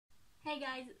Hey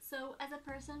guys, so as a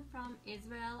person from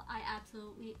Israel, I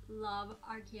absolutely love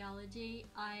archaeology.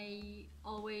 I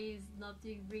always love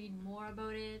to read more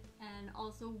about it, and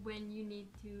also when you need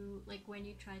to, when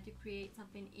you try to create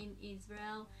something in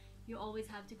Israel, you always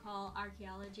have to call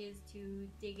archaeologists to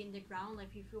dig in the ground,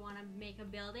 like if you want to make a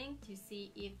building to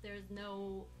see if there's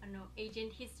no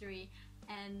ancient history,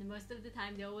 and most of the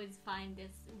time they always find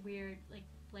this weird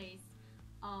place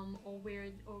or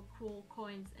weird or cool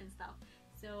coins and stuff.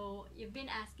 So you've been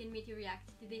asking me to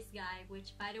react to this guy,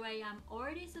 which by the way, I'm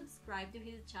already subscribed to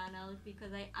his channel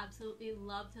because I absolutely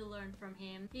love to learn from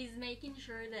him. He's making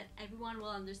sure that everyone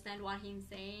will understand what he's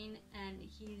saying, and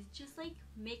he's just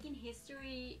making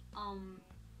history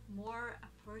more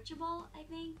approachable, I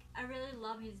think. I really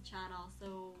love his channel,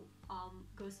 so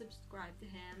go subscribe to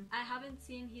him. I haven't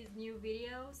seen his new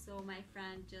video, so my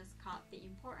friend just cut the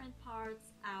important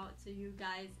parts out, so you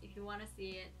guys, if you want to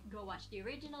see it, go watch the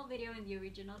original video in the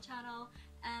original channel,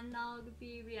 and I'll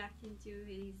be reacting to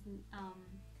his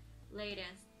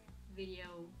latest video.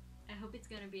 I hope it's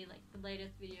gonna be the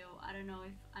latest video. I don't know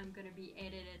if I'm gonna be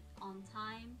edited on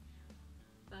time,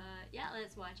 but yeah,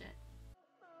 let's watch it.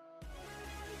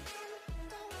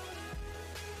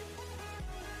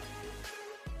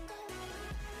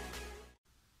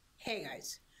 Hey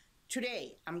guys,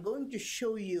 today I'm going to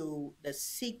show you the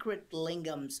secret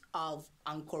lingams of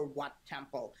Angkor Wat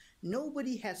Temple.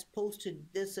 Nobody has posted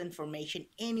this information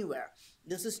anywhere.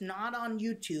 This is not on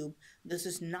YouTube. This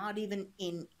is not even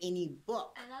in any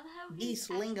book. I love how these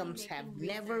lingams have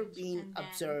never been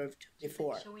observed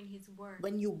before. Showing his work.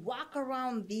 When you walk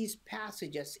around these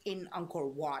passages in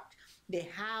Angkor Wat, they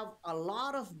have a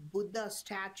lot of Buddha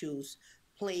statues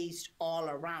placed all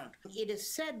around. It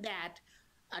is said that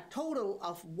a total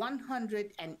of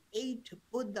 108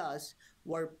 Buddhas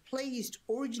were placed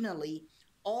originally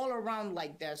all around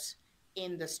like this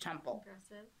in this temple.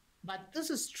 Impressive. But this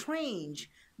is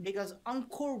strange because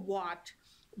Angkor Wat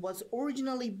was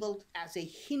originally built as a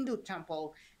Hindu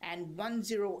temple, and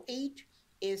 108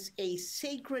 is a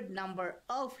sacred number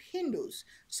of Hindus.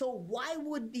 So why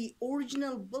would the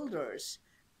original builders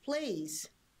place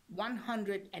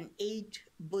 108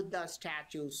 Buddha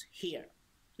statues here?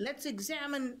 Let's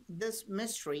examine this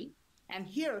mystery. And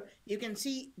here you can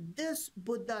see this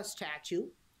Buddha statue.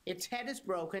 Its head is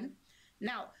broken.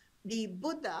 Now, the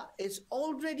Buddha is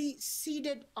already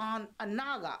seated on a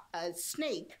naga, a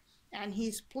snake, and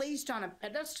he's placed on a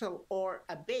pedestal or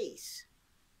a base.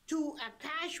 To a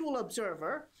casual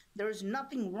observer, there is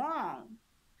nothing wrong.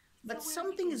 But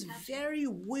something is very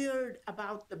weird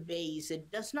about the base.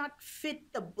 It does not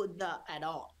fit the Buddha at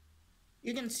all.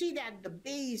 You can see that the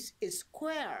base is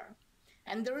square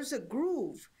and there is a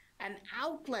groove, an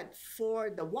outlet for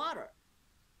the water.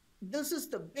 This is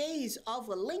the base of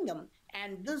a lingam,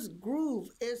 and this groove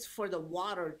is for the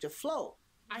water to flow.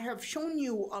 I have shown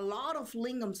you a lot of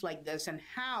lingams like this and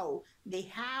how they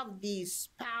have these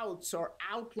spouts or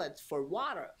outlets for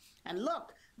water. And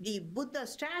look, the Buddha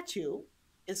statue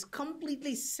is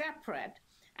completely separate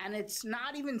and it's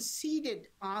not even seated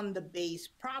on the base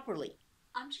properly.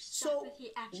 I'm just so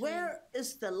where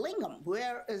is the lingam?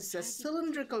 Where is the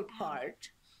cylindrical part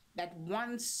that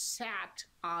once sat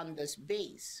on this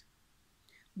base?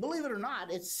 Believe it or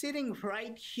not, it's sitting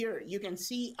right here. You can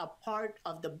see a part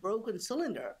of the broken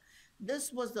cylinder.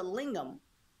 This was the lingam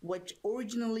which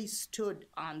originally stood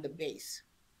on the base.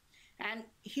 And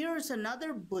here's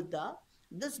another Buddha.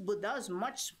 This Buddha is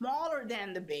much smaller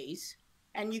than the base.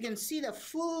 And you can see the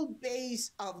full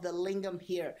base of the lingam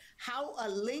here, how a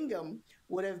lingam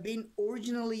would have been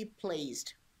originally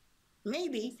placed.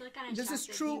 Maybe this is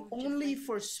true only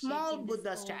for small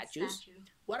Buddha statues.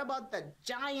 What about the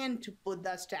giant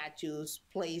Buddha statues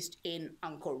placed in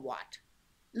Angkor Wat?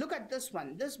 Look at this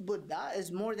one. This Buddha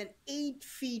is more than 8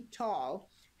 feet tall,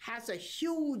 has a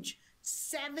huge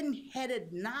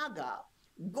 7-headed naga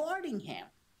guarding him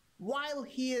while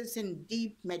he is in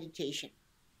deep meditation.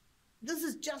 This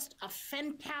is just a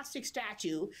fantastic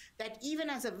statue that even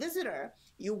as a visitor,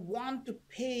 you want to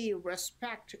pay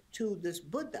respect to this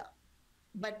Buddha.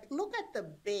 But look at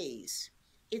the base.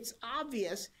 It's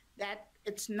obvious that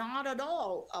it's not at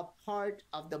all a part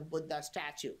of the Buddha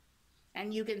statue.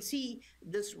 And you can see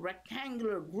this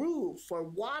rectangular groove for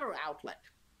water outlet.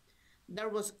 There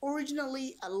was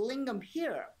originally a lingam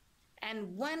here,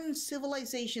 and when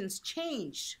civilizations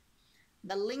changed,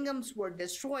 the lingams were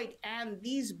destroyed and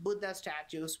these Buddha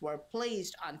statues were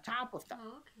placed on top of them.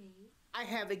 Okay. I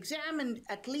have examined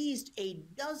at least a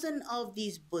dozen of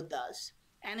these Buddhas,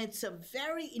 and it's a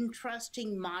very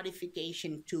interesting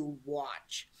modification to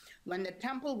watch. When the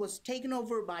temple was taken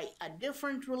over by a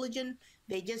different religion,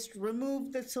 they just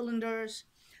removed the cylinders,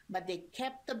 but they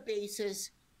kept the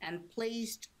bases and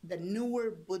placed the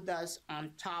newer Buddhas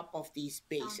on top of these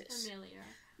Sounds bases. familiar.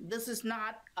 This is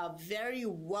not a very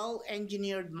well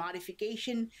engineered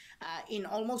modification. In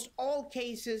almost all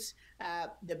cases,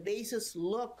 the bases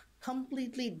look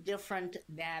completely different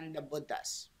than the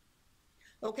Buddhas.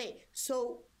 Okay,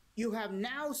 so you have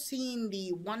now seen the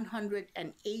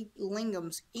 108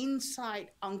 lingams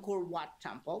inside Angkor Wat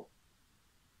temple,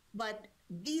 but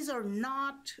these are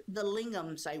not the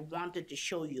lingams I wanted to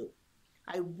show you.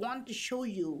 I want to show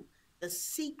you the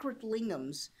secret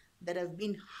lingams that have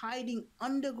been hiding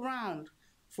underground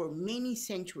for many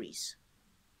centuries.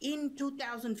 In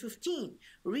 2015,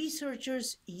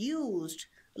 researchers used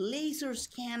laser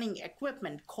scanning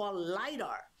equipment called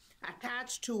LiDAR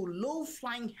attached to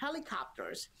low-flying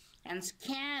helicopters and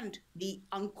scanned the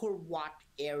Angkor Wat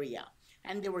area.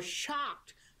 And they were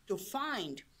shocked to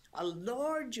find a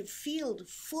large field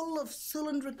full of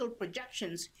cylindrical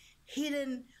projections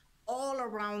hidden all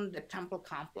around the temple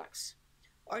complex.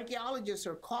 Archaeologists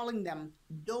are calling them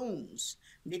domes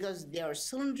because they are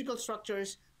cylindrical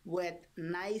structures with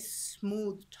nice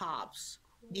smooth tops.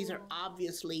 These are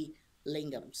obviously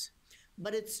lingams.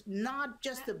 But it's not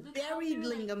just the buried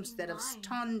lingams that have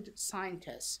stunned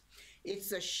scientists. It's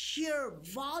the sheer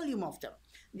volume of them.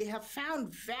 They have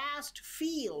found vast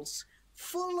fields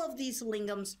full of these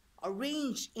lingams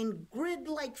arranged in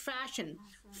grid-like fashion,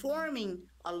 forming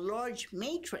a large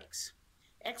matrix.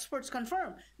 Experts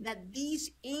confirm that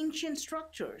these ancient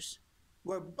structures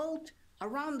were built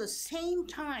around the same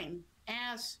time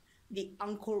as the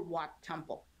Angkor Wat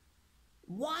temple.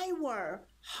 Why were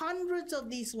hundreds of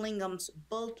these lingams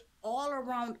built all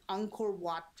around Angkor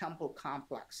Wat temple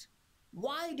complex?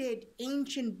 Why did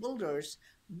ancient builders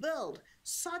build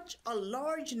such a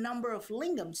large number of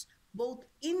lingams both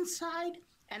inside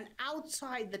and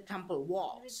outside the temple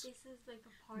walls? This is like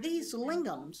a part These of the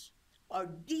lingams are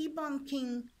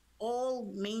debunking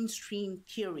all mainstream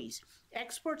theories.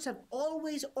 Experts have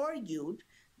always argued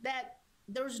that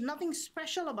there's nothing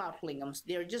special about lingams.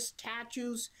 They're just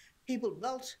statues people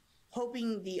built,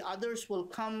 hoping the others will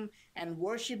come and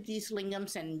worship these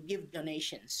lingams and give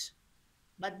donations.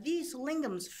 But these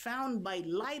lingams found by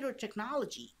LiDAR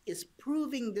technology is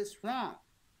proving this wrong.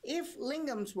 If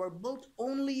lingams were built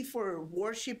only for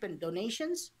worship and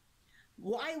donations,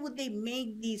 why would they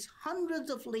make these hundreds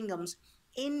of lingams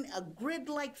in a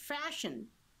grid-like fashion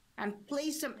and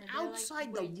place them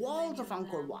outside the walls of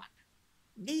Angkor Wat?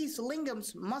 These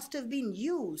lingams must have been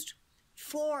used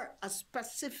for a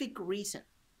specific reason.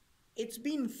 It's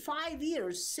been 5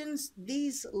 years since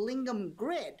these lingam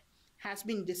grid has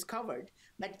been discovered,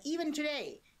 but even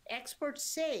today, experts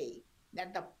say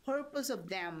that the purpose of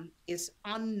them is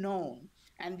unknown,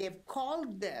 and they've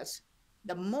called this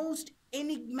the most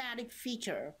enigmatic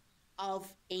feature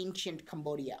of ancient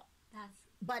Cambodia.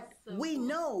 But so we cool.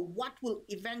 know what will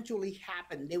eventually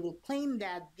happen. They will claim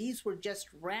that these were just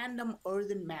random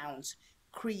earthen mounds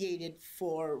created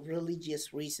for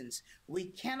religious reasons.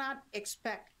 We cannot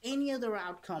expect any other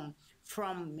outcome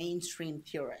from mainstream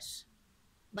theorists.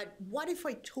 But what if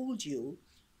I told you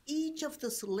each of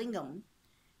this lingam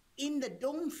in the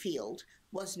dome field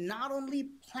was not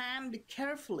only planned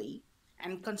carefully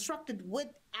and constructed with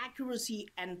accuracy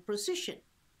and precision,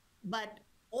 but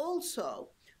also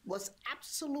was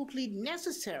absolutely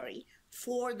necessary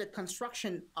for the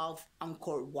construction of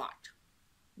Angkor Wat?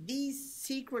 These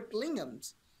secret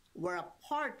lingams were a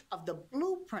part of the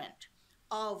blueprint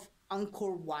of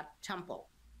Angkor Wat temple.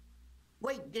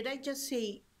 Wait, did I just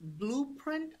say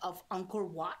blueprint of Angkor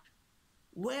Wat?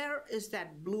 Where is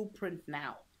that blueprint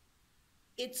now?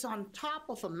 It's on top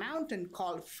of a mountain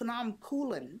called Phnom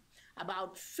Kulen,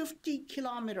 about 50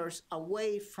 kilometers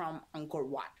away from Angkor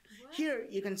Wat. What? Here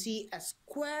you can see a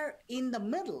square in the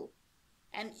middle,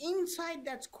 and inside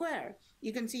that square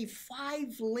you can see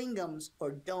 5 lingams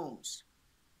or domes.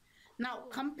 Now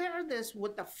compare this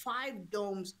with the 5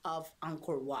 domes of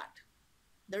Angkor Wat.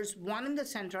 There's 1 in the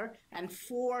center and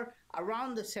 4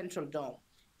 around the central dome.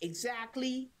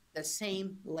 Exactly the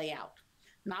same layout.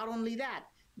 Not only that,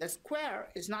 the square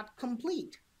is not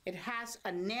complete. It has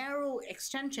a narrow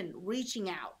extension reaching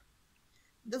out.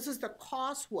 This is the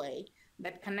causeway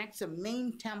that connects the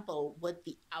main temple with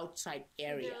the outside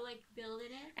area. They're like building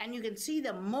it. And you can see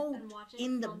the moat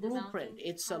in the blueprint.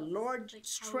 It's a large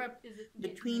strip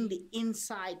between the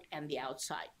inside and the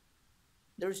outside.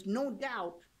 There's no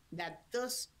doubt that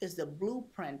this is the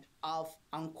blueprint of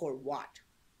Angkor Wat.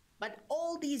 But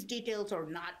all these details are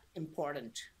not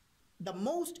important. The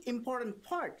most important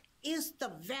part is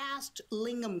the vast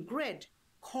lingam grid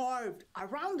carved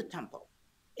around the temple.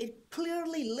 It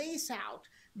clearly lays out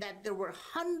that there were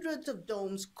hundreds of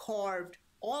domes carved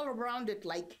all around it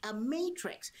like a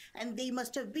matrix, and they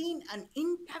must have been an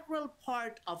integral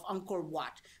part of Angkor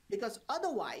Wat, because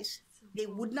otherwise they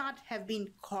would not have been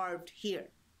carved here.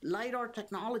 LiDAR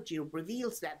technology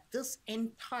reveals that this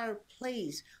entire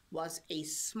place was a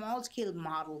small-scale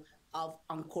model of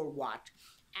Angkor Wat,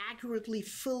 accurately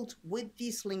filled with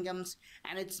these lingams.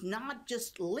 And it's not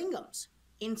just lingams.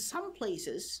 In some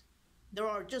places, there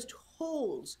are just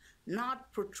holes,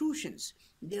 not protrusions.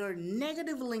 They are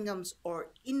negative lingams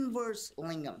or inverse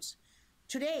lingams.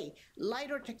 Today,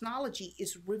 LiDAR technology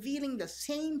is revealing the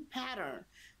same pattern.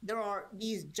 There are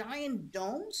these giant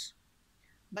domes,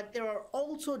 but there are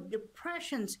also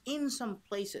depressions in some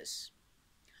places.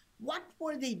 What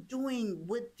were they doing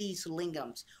with these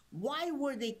lingams? Why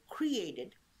were they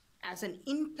created as an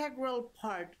integral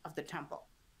part of the temple?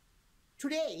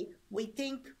 Today, we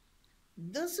think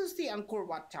this is the Angkor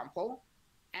Wat temple,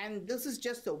 and this is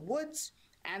just the woods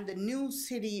and the new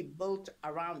city built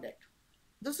around it.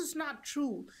 This is not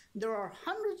true. There are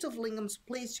hundreds of lingams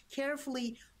placed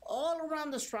carefully all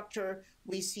around the structure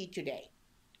we see today.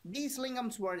 These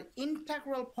lingams were an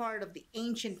integral part of the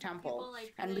ancient temple,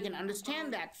 and we can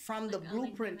understand that from the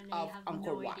blueprint of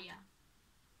Angkor Wat.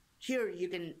 Here you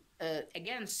can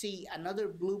again see another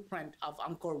blueprint of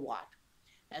Angkor Wat,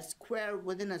 a square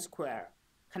within a square,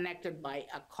 connected by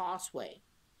a causeway.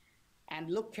 And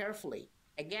look carefully,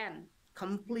 again,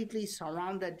 completely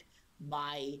surrounded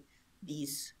by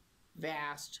these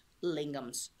vast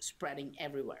lingams spreading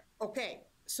everywhere. Okay,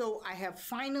 so I have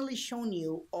finally shown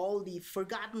you all the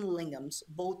forgotten lingams,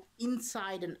 both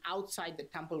inside and outside the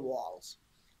temple walls.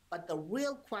 But the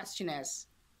real question is,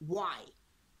 why?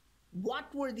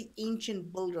 What were the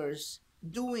ancient builders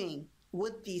doing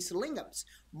with these lingams?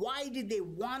 Why did they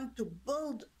want to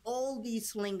build all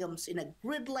these lingams in a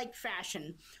grid-like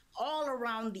fashion all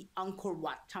around the Angkor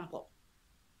Wat temple?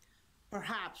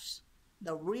 Perhaps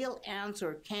the real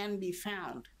answer can be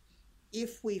found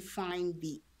if we find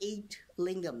the 8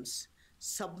 lingams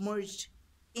submerged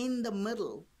in the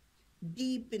middle,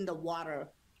 deep in the water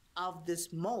of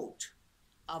this moat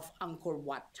of Angkor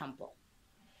Wat temple.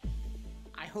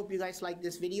 I hope you guys like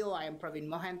this video. I am Praveen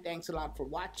Mohan. Thanks a lot for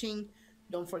watching.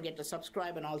 Don't forget to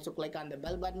subscribe and also click on the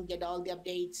bell button, get all the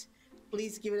updates.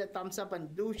 Please give it a thumbs up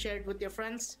and do share it with your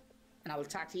friends. And I will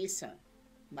talk to you soon.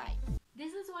 Bye.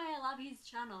 This is why I love his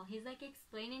channel. He's like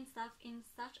explaining stuff in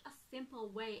such a simple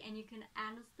way, and you can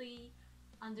honestly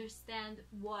understand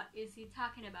what is he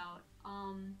talking about.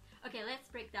 Okay, let's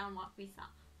break down what we saw.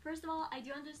 First of all, I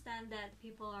do understand that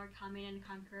people are coming and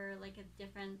conquer like a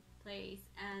different place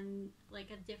and like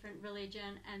a different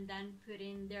religion, and then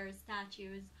putting their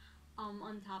statues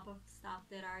on top of stuff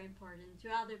that are important to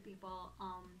other people.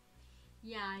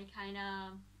 Yeah, I'm kind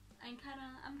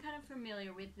of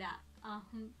familiar with that.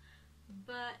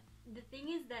 But the thing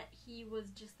is that he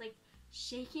was just like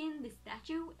shaking the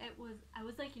statue. I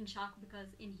was like in shock, because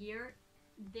in here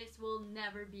this will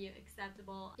never be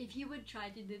acceptable. If you would try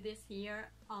to do this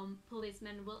here,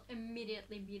 policemen will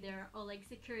immediately be there, or like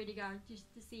security guards,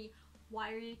 just to see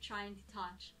why are you trying to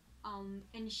touch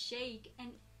and shake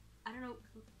and, I don't know,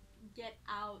 get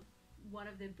out one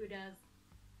of the Buddhas.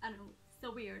 I don't know,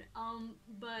 so weird.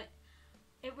 But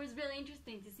it was really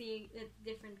interesting to see that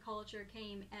different culture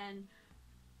came and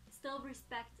still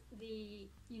respect the,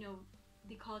 you know,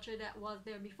 the culture that was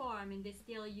there before. I mean, they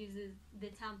still uses the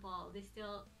temple. They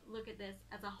still look at this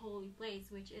as a holy place,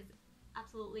 which is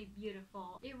absolutely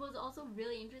beautiful. It was also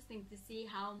really interesting to see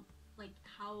how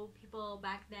people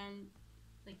back then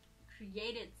like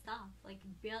created stuff, like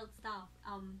built stuff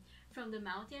from the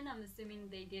mountain. I'm assuming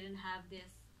they didn't have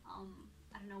this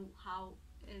I don't know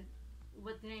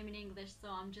what the name in English, so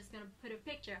I'm just gonna put a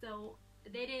picture. So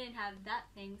they didn't have that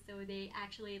thing, so they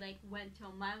actually like went to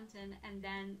a mountain and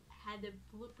then had the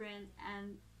blueprint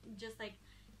and just like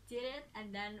did it,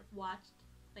 and then watched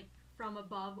like from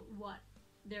above what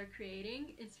they're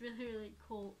creating. It's really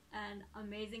cool and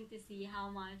amazing to see how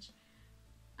much,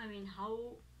 I mean,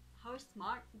 how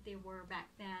smart they were back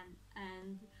then.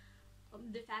 And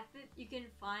the fact that you can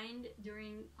find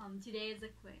during today's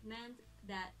equipment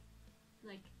that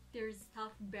like there's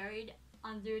stuff buried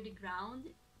under the ground,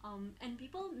 and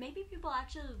maybe people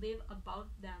actually live above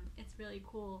them. It's really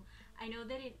cool. I know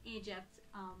that in Egypt,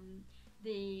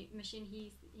 the machine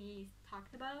he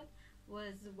talked about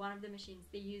was one of the machines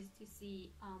they used to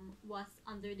see what's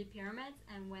under the pyramids.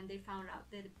 And when they found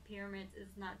out that the pyramids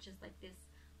is not just like this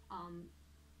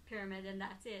pyramid and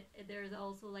that's it, there's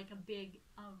also like a big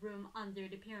room under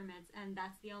the pyramids, and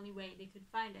that's the only way they could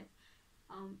find it.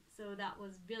 So that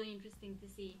was really interesting to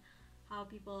see how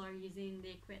people are using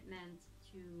the equipment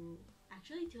to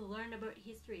actually to learn about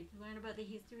history, to learn about the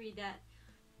history that,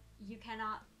 you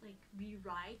cannot like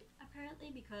rewrite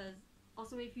apparently, because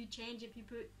also if you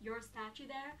put your statue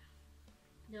there,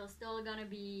 there's still gonna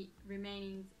be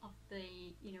remainings of the,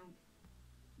 you know,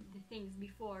 the things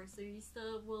before, so you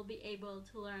still will be able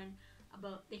to learn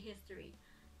about the history.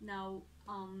 Now,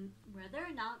 whether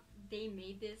or not they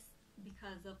made this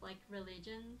because of like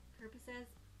religion purposes,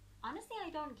 honestly I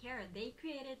don't care. They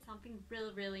created something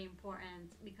really, really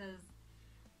important, because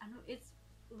I don't know, it's,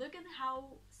 look at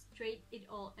how straight it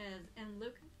all is, and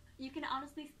look, you can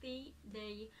honestly see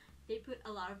they put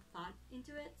a lot of thought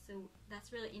into it, so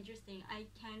that's really interesting. I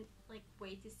can't like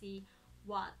wait to see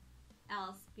what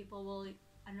else people will,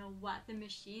 I don't know, what the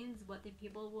machines, what the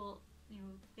people will, you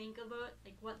know, think about,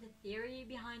 like what the theory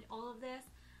behind all of this,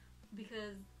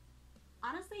 because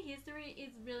honestly history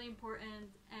is really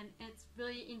important, and it's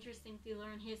really interesting to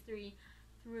learn history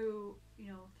through, you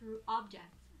know, through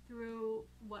objects, through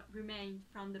what remained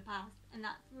from the past, and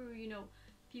not through, you know,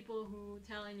 people who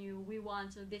telling you we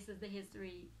want, so this is the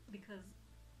history. Because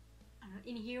I don't know,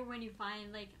 in here when you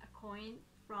find like a coin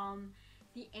from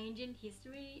the ancient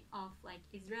history of like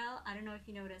Israel, I don't know if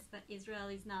you noticed, but Israel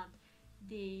is not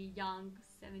the young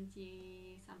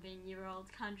 70 something year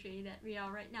old country that we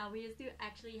are right now. We used to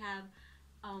actually have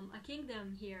a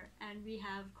kingdom here, and we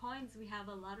have coins, we have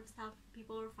a lot of stuff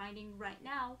people are finding right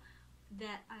now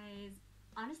that is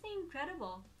honestly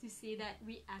incredible to see, that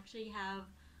we actually have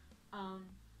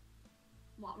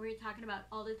what we're talking about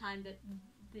all the time, that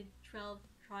the 12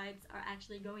 tribes are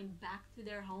actually going back to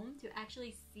their home to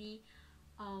actually see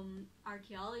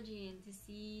archaeology, and to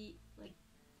see like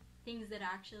things that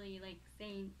actually like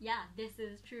saying, yeah, this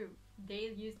is true,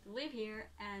 they used to live here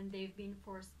and they've been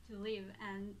forced to leave,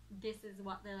 and this is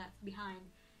what they left behind.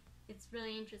 It's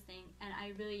really interesting, and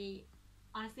I really,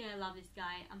 honestly, I love this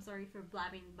guy. I'm sorry for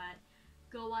blabbing, but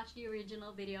go watch the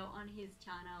original video on his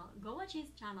channel. Go watch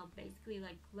his channel, basically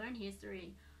like learn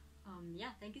history. Yeah,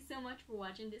 thank you so much for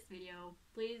watching this video.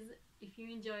 Please, if you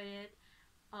enjoyed it,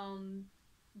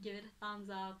 give it a thumbs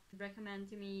up, recommend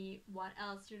to me what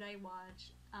else should I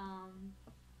watch,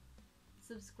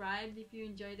 subscribe if you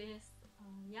enjoy this.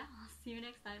 Yeah, I'll see you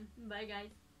next time. Bye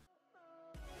guys.